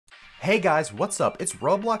Hey guys, what's up? It's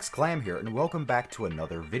Roblox Clam here and welcome back to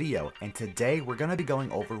another video. And today we're going to be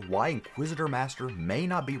going over why InquisitorMaster may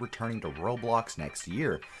not be returning to Roblox next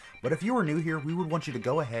year. But if you are new here, we would want you to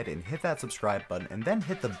go ahead and hit that subscribe button and then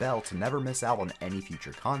hit the bell to never miss out on any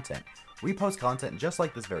future content. We post content just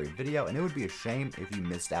like this very video and it would be a shame if you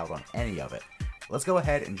missed out on any of it. Let's go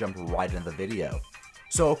ahead and jump right into the video.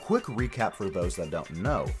 So a quick recap for those that don't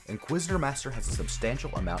know, InquisitorMaster has a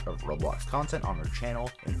substantial amount of Roblox content on her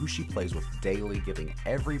channel and who she plays with daily, giving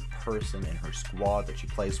every person in her squad that she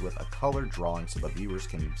plays with a colored drawing so the viewers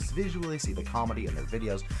can visually see the comedy in their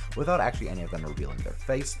videos without actually any of them revealing their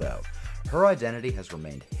face though. Her identity has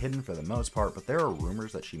remained hidden for the most part, but there are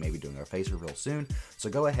rumors that she may be doing her face reveal soon, so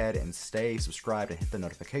go ahead and stay subscribed and hit the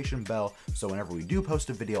notification bell so whenever we do post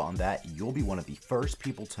a video on that, you'll be one of the first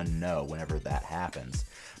people to know whenever that happens.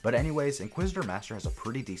 But anyways, InquisitorMaster has a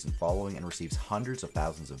pretty decent following and receives hundreds of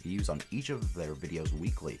thousands of views on each of their videos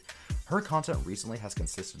weekly. Her content recently has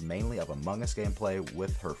consisted mainly of Among Us gameplay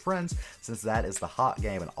with her friends, since that is the hot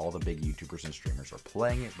game and all the big YouTubers and streamers are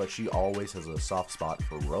playing it, but she always has a soft spot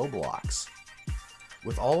for Roblox.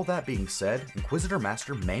 With all that being said,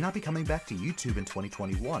 InquisitorMaster may not be coming back to YouTube in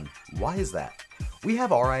 2021. Why is that? We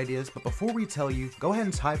have our ideas, but before we tell you, go ahead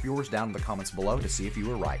and type yours down in the comments below to see if you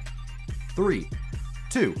were right. 3,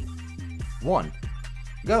 2, 1,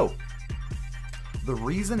 go! The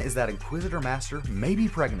reason is that InquisitorMaster may be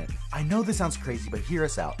pregnant. I know this sounds crazy, but hear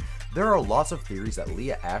us out. There are lots of theories that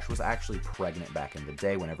Leah Ash was actually pregnant back in the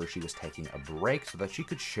day whenever she was taking a break so that she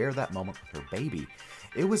could share that moment with her baby.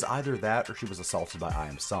 It was either that or she was assaulted by I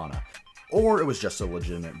Am Sana. Or it was just a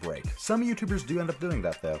legitimate break. Some YouTubers do end up doing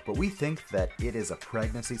that though, but we think that it is a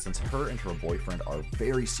pregnancy since her and her boyfriend are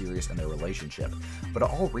very serious in their relationship. But it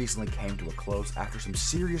all recently came to a close after some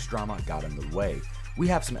serious drama got in the way. We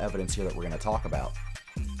have some evidence here that we're going to talk about.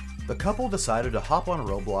 The couple decided to hop on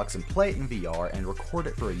Roblox and play it in VR and record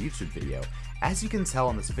it for a YouTube video. As you can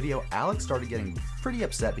tell in this video, Alex started getting pretty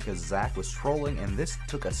upset because Zach was trolling, and this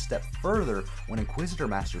took a step further when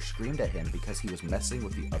InquisitorMaster screamed at him because he was messing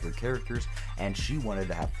with the other characters and she wanted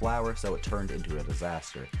to have flour, so it turned into a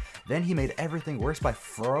disaster. Then he made everything worse by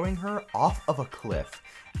throwing her off of a cliff.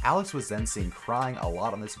 Alex was then seen crying a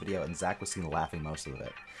lot on this video and Zach was seen laughing most of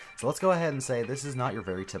it. So let's go ahead and say this is not your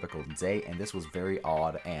very typical date, and this was very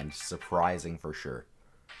odd and surprising for sure.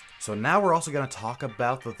 So now we're also going to talk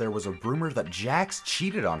about that there was a rumor that Jax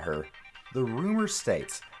cheated on her. The rumor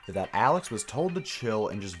states that Alex was told to chill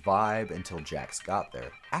and just vibe until Jax got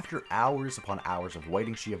there. After hours upon hours of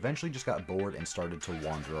waiting, she eventually just got bored and started to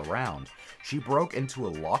wander around. She broke into a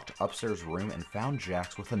locked upstairs room and found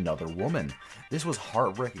Jax with another woman. This was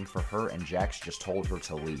heartbreaking for her, and Jax just told her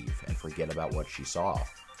to leave and forget about what she saw.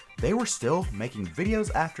 They were still making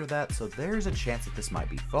videos after that, so there's a chance that this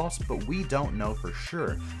might be false, but we don't know for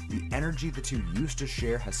sure. The energy the two used to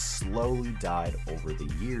share has slowly died over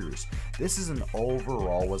the years. This is an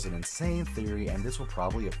insane theory, and this will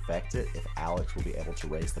probably affect it if Alex will be able to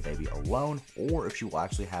raise the baby alone, or if she will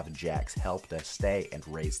actually have Jax help to stay and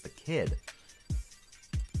raise the kid.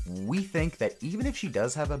 We think that even if she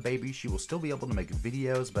does have a baby, she will still be able to make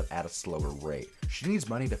videos, but at a slower rate. She needs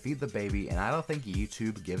money to feed the baby, and I don't think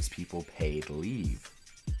YouTube gives people paid leave.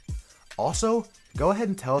 Also, go ahead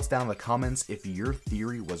and tell us down in the comments if your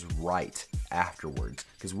theory was right afterwards,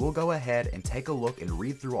 because we'll go ahead and take a look and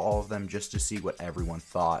read through all of them just to see what everyone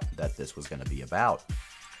thought that this was going to be about.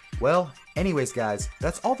 Well, anyways guys,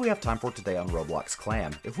 that's all we have time for today on Roblox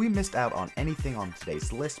Clam. If we missed out on anything on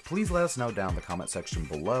today's list, please let us know down in the comment section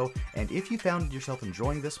below, and if you found yourself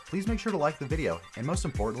enjoying this, please make sure to like the video, and most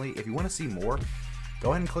importantly, if you want to see more,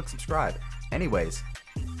 go ahead and click subscribe. Anyways,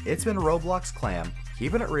 it's been Roblox Clam,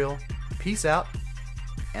 keeping it real, peace out,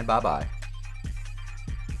 and bye bye.